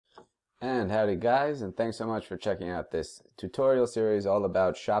And howdy guys, and thanks so much for checking out this tutorial series all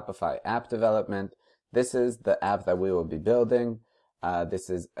about Shopify app development. This is the app that we will be building.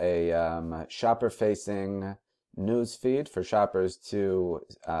 This is a shopper-facing news feed for shoppers to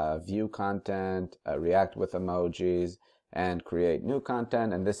view content, react with emojis, and create new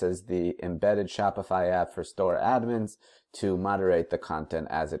content. And this is the embedded Shopify app for store admins to moderate the content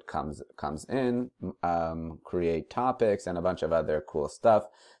as it comes in, create topics, and a bunch of other cool stuff.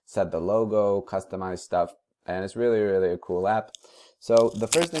 Set the logo, customize stuff, and it's really a cool app. So the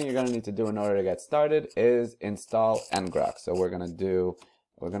first thing you're going to need to do in order to get started is install Ngrok. So we're going to go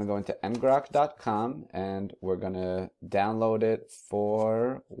into ngrok.com and we're going to download it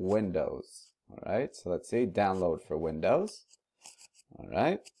for Windows. All right, so let's see, download for Windows. All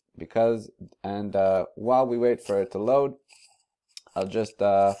right, while we wait for it to load, I'll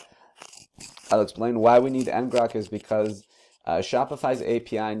explain why we need Ngrok is because Shopify's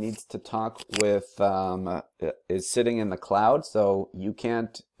API needs to talk with, is sitting in the cloud, so you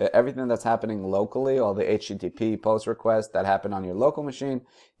can't, everything that's happening locally, all the HTTP post requests that happen on your local machine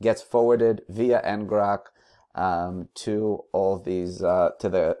gets forwarded via Ngrok to all these, to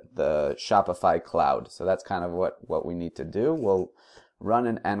the Shopify cloud. So that's kind of what we need to do. We'll run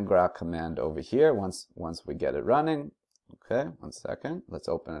an Ngrok command over here once we get it running. Okay, one second, let's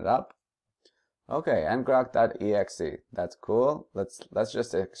open it up. Okay, ngrok.exe, that's cool. Let's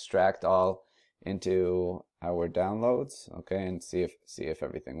just extract all into our downloads, okay, and see if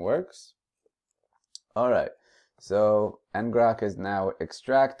everything works. All right, so Ngrok is now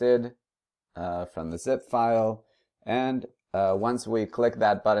extracted from the zip file, and once we click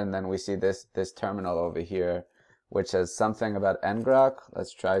that button, then we see this terminal over here, which says something about Ngrok.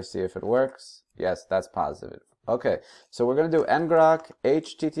 Let's try to see if it works. Yes, that's positive. Okay, so we're going to do Ngrok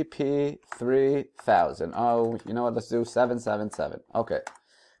HTTP 3000. Oh, you know what? Let's do 777. Okay,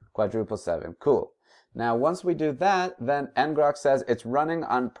 quadruple 7. Cool. Now, once we do that, then Ngrok says it's running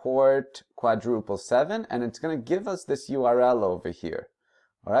on port quadruple 7, and it's going to give us this URL over here.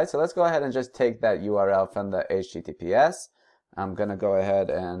 All right, so let's go ahead and just take that URL from the HTTPS. I'm going to go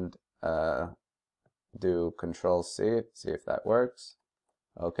ahead and do Control-C, see if that works.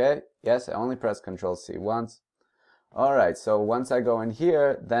 Okay, yes, I only press Control-C once. All right, so once I go in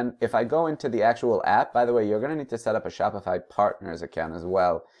here, then if I go into the actual app, by the way, you're going to need to set up a Shopify Partners account as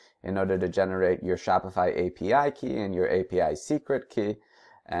well in order to generate your Shopify API key and your API secret key.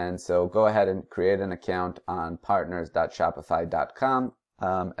 And so go ahead and create an account on partners.shopify.com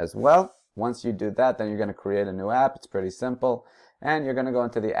as well. Once you do that, then you're going to create a new app. It's pretty simple. And you're going to go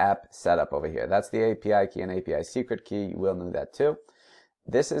into the app setup over here. That's the API key and API secret key. You will need that too.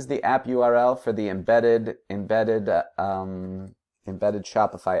 This is the app URL for the embedded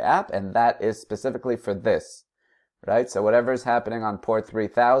Shopify app, and that is specifically for this, right? So whatever is happening on port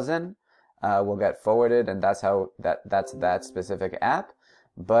 3000 will get forwarded, and that's that specific app.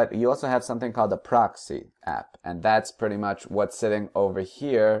 But you also have something called a Proxy App, and that's pretty much what's sitting over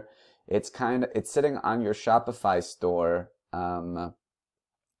here. It's sitting on your Shopify store,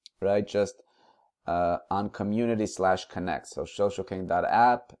 right? Just on community/connect, so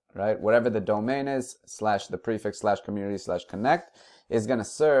socialking.app, right? Whatever the domain is, / the prefix / community / connect is going to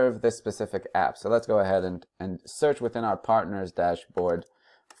serve this specific app. So let's go ahead and search within our partners dashboard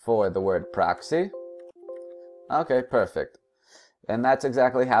for the word proxy. Okay, perfect. And that's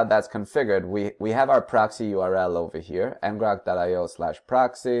exactly how that's configured. We have our proxy URL over here,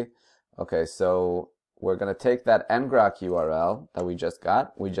 ngrok.io/proxy. Okay, so we're going to take that Ngrok URL that we just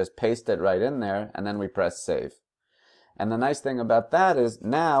got, we just paste it right in there, and then we press save. And the nice thing about that is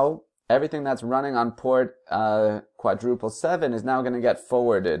now everything that's running on port quadruple 7 is now going to get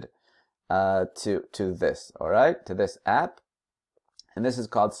forwarded to this, all right, to this app. And this is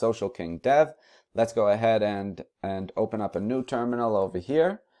called Social King Dev. Let's go ahead and open up a new terminal over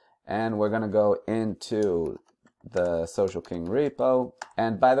here, and we're going to go into the Social King repo.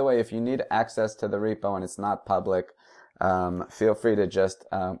 And by the way, if you need access to the repo and it's not public, feel free to just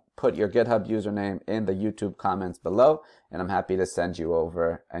put your GitHub username in the YouTube comments below, and I'm happy to send you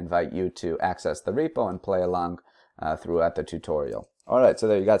over, invite you to access the repo and play along throughout the tutorial. All right, so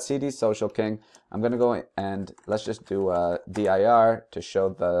there you got CD Social King. I'm going to go and let's just do dir to show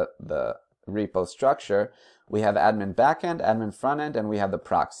the repo structure. We have Admin-Backend, Admin-Frontend, and we have the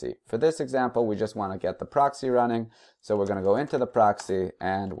proxy. For this example, we just want to get the proxy running. So we're going to go into the proxy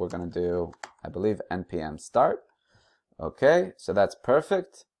and we're going to do, I believe, npm start. Okay, so that's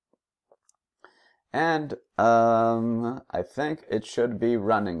perfect. And I think it should be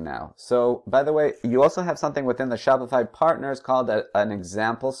running now. So by the way, you also have something within the Shopify partners called an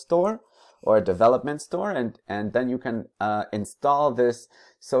example store. or a development store, and then you can install this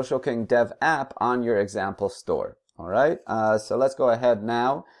Social King Dev app on your example store. All right, so let's go ahead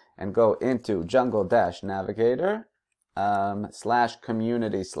now and go into jungle-navigator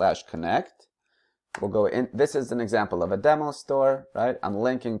 /community/connect. We'll go in. This is an example of a demo store, right? I'm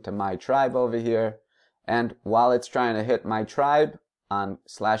linking to my tribe over here. And while it's trying to hit my tribe on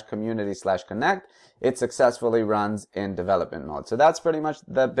 /community/connect, it successfully runs in development mode. So that's pretty much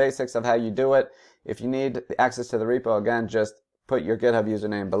the basics of how you do it. If you need access to the repo, again, just put your GitHub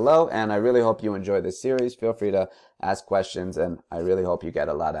username below. And I really hope you enjoy this series. Feel free to ask questions, and I really hope you get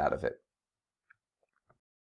a lot out of it.